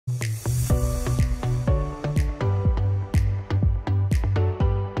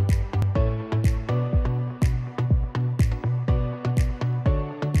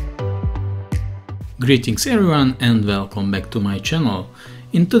Greetings everyone and welcome back to my channel.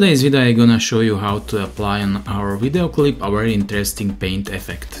 In today's video I'm gonna show you how to apply on our video clip a very interesting paint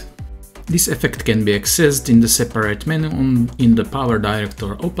effect. This effect can be accessed in the separate menu in the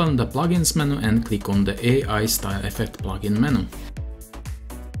PowerDirector. Open the plugins menu and click on the AI style effect plugin menu.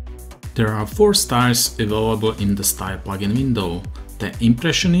 There are 4 styles available in the style plugin window: the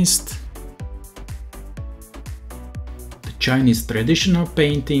Impressionist, the Chinese traditional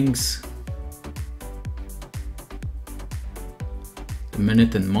paintings, the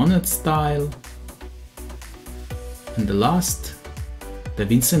Minute and Monet style, and the last, the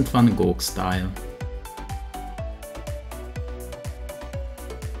Vincent van Gogh style.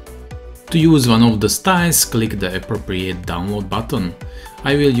 To use one of the styles, click the appropriate download button.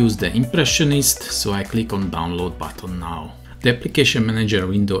 I will use the Impressionist, so I click on download button now. The application manager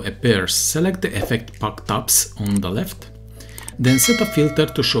window appears. Select the effect pack tabs on the left. Then set a filter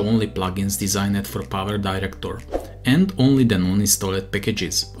to show only plugins designed for PowerDirector and only the non-installed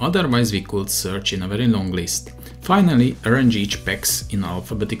packages, otherwise we could search in a very long list. Finally, arrange each packs in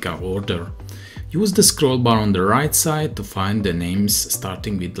alphabetical order. Use the scroll bar on the right side to find the names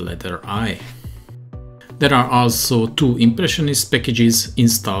starting with the letter I. There are also 2 Impressionist packages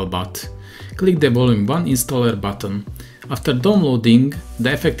installed, but click the Volume 1 installer button. After downloading,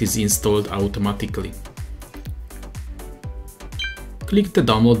 the effect is installed automatically. Click the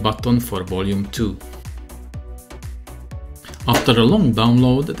download button for Volume 2. After a long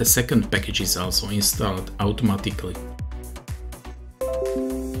download, the second package is also installed automatically.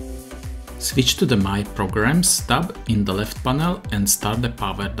 Switch to the My Programs tab in the left panel and start the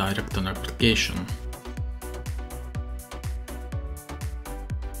PowerDirector application.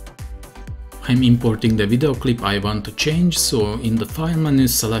 I'm importing the video clip I want to change, so in the File menu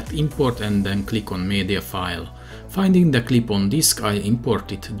select Import and then click on Media File. Finding the clip on disk I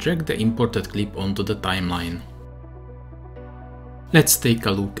import it, drag the imported clip onto the timeline. Let's take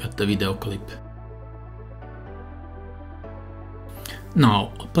a look at the video clip.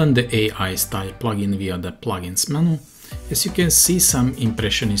 Now open the AI style plugin via the plugins menu. As you can see, some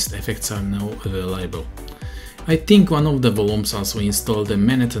Impressionist effects are now available. I think one of the volumes also installed the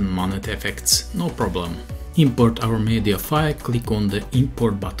Minute and Monet effects, no problem. Import our media file, click on the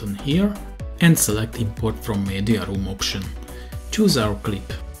import button here and select import from media room option. Choose our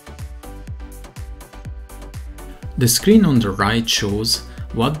clip. The screen on the right shows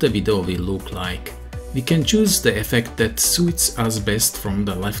what the video will look like. We can choose the effect that suits us best from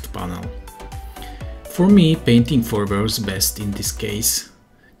the left panel. For me, painting for works best in this case.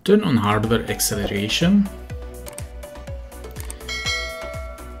 Turn on hardware acceleration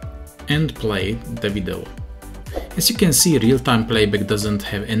and play the video. As you can see, real-time playback doesn't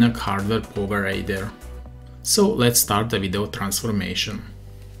have enough hardware power either. So let's start the video transformation.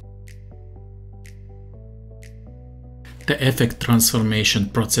 The effect transformation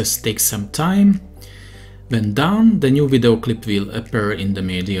process takes some time. When done, the new video clip will appear in the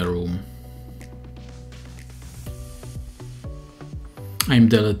media room. I'm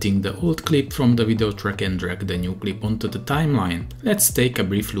deleting the old clip from the video track and drag the new clip onto the timeline. Let's take a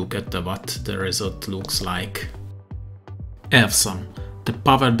brief look at what the result looks like. Awesome! The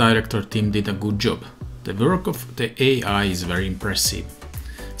PowerDirector team did a good job. The work of the AI is very impressive.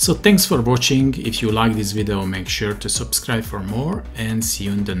 So thanks for watching. If you like this video, make sure to subscribe for more and see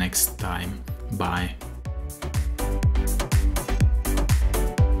you in the next time. Bye!